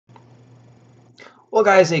Well,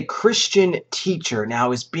 guys, a Christian teacher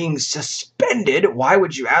now is being suspended. Why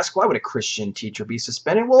would you ask? Why would a Christian teacher be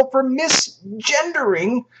suspended? Well, for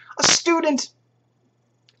misgendering a student.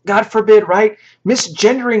 God forbid, right?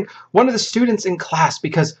 Misgendering one of the students in class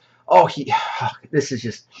because, this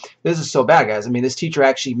is so bad, guys. I mean, this teacher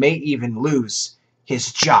actually may even lose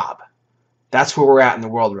his job. That's where we're at in the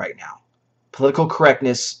world right now. Political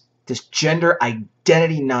correctness, this gender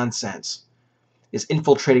identity nonsense is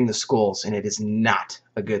infiltrating the schools, and it is not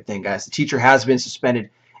a good thing, guys. The teacher has been suspended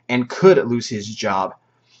and could lose his job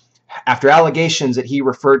after allegations that he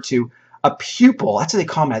referred to a pupil. That's what they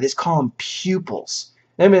call them now. They just call them pupils.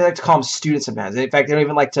 They don't even like to call them students sometimes. In fact, they don't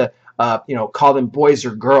even like to call them boys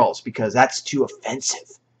or girls because that's too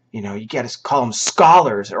offensive. You got to call them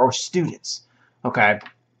scholars or students. Okay.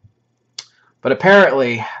 But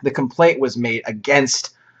apparently, the complaint was made against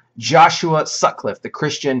Joshua Sutcliffe, the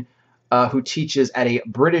Christian who teaches at a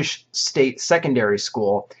British state secondary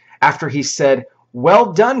school, after he said,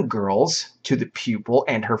 "Well done, girls," to the pupil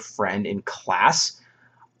and her friend in class.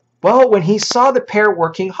 Well, when he saw the pair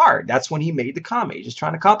working hard, that's when he made the comment. He's just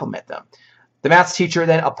trying to compliment them. The maths teacher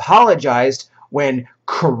then apologized when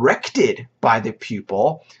corrected by the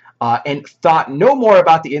pupil and thought no more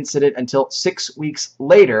about the incident until 6 weeks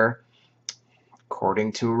later,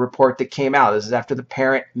 according to a report that came out. This is after the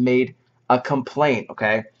parent made a complaint,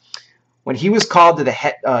 okay? When he was called to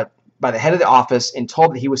by the head of the office and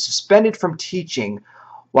told that he was suspended from teaching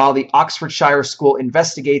while the Oxfordshire school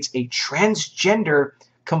investigates a transgender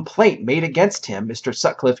complaint made against him, Mr.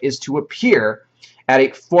 Sutcliffe is to appear at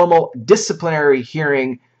a formal disciplinary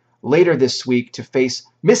hearing later this week to face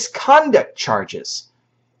misconduct charges.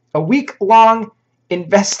 A week-long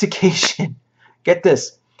investigation, get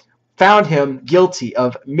this, found him guilty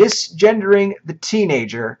of misgendering the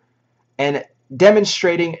teenager and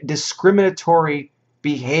demonstrating discriminatory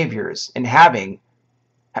behaviors and having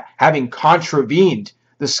contravened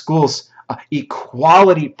the school's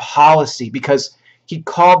equality policy because he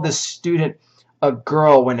called the student a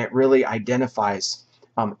girl when it really identifies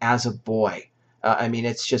as a boy. I mean,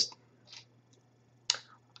 it's just,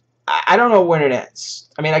 I don't know when it ends.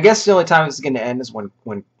 I mean, I guess the only time it's going to end is when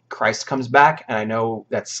Christ comes back, and I know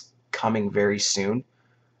that's coming very soon.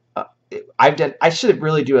 I should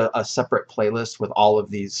really do a separate playlist with all of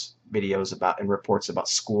these videos about and reports about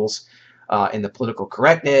schools and the political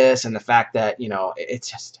correctness and the fact that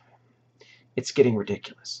it's getting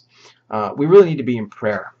ridiculous. We really need to be in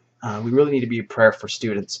prayer. We really need to be in prayer for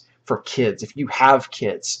students, for kids. If you have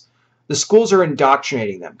kids, the schools are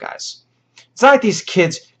indoctrinating them, guys. It's not like these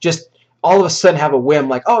kids just all of a sudden have a whim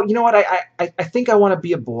like, oh, you know what, I think I want to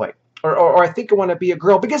be a boy or I think I want to be a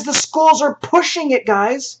girl, because the schools are pushing it,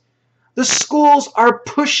 guys. The schools are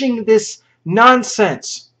pushing this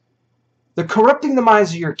nonsense. They're corrupting the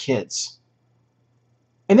minds of your kids.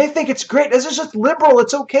 And they think it's great. This is just liberal.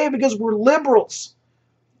 It's okay because we're liberals.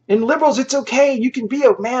 In liberals, it's okay. You can be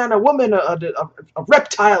a man, a woman, a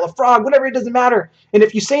reptile, a frog, whatever. It doesn't matter. And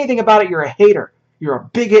if you say anything about it, you're a hater. You're a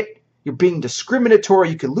bigot. You're being discriminatory.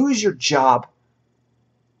 You could lose your job.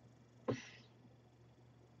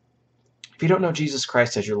 If you don't know Jesus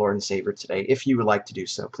Christ as your Lord and Savior today, if you would like to do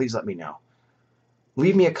so, please let me know.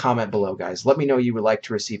 Leave me a comment below, guys. Let me know you would like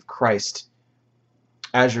to receive Christ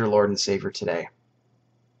as your Lord and Savior today.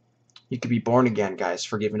 You could be born again, guys,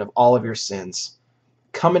 forgiven of all of your sins.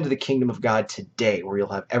 Come into the kingdom of God today, where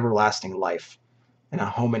you'll have everlasting life and a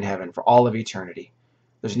home in heaven for all of eternity.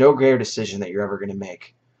 There's no greater decision that you're ever going to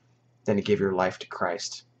make than to give your life to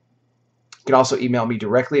Christ. You can also email me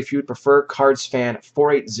directly if you would prefer,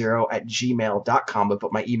 cardsfan480@gmail.com. I'll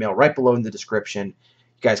put my email right below in the description.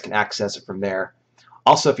 You guys can access it from there.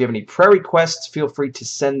 Also, if you have any prayer requests, feel free to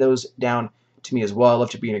send those down to me as well. I'd love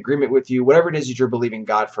to be in agreement with you. Whatever it is that you're believing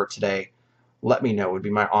God for today, let me know. It would be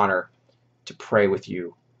my honor to pray with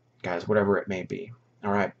you, guys, whatever it may be.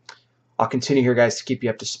 All right. I'll continue here, guys, to keep you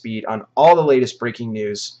up to speed on all the latest breaking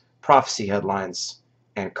news, prophecy headlines,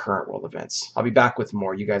 and current world events. I'll be back with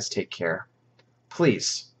more. You guys take care.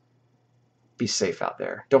 Please be safe out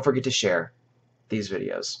there. Don't forget to share these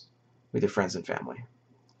videos with your friends and family.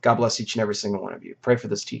 God bless each and every single one of you. Pray for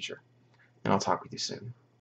this teacher, and I'll talk with you soon.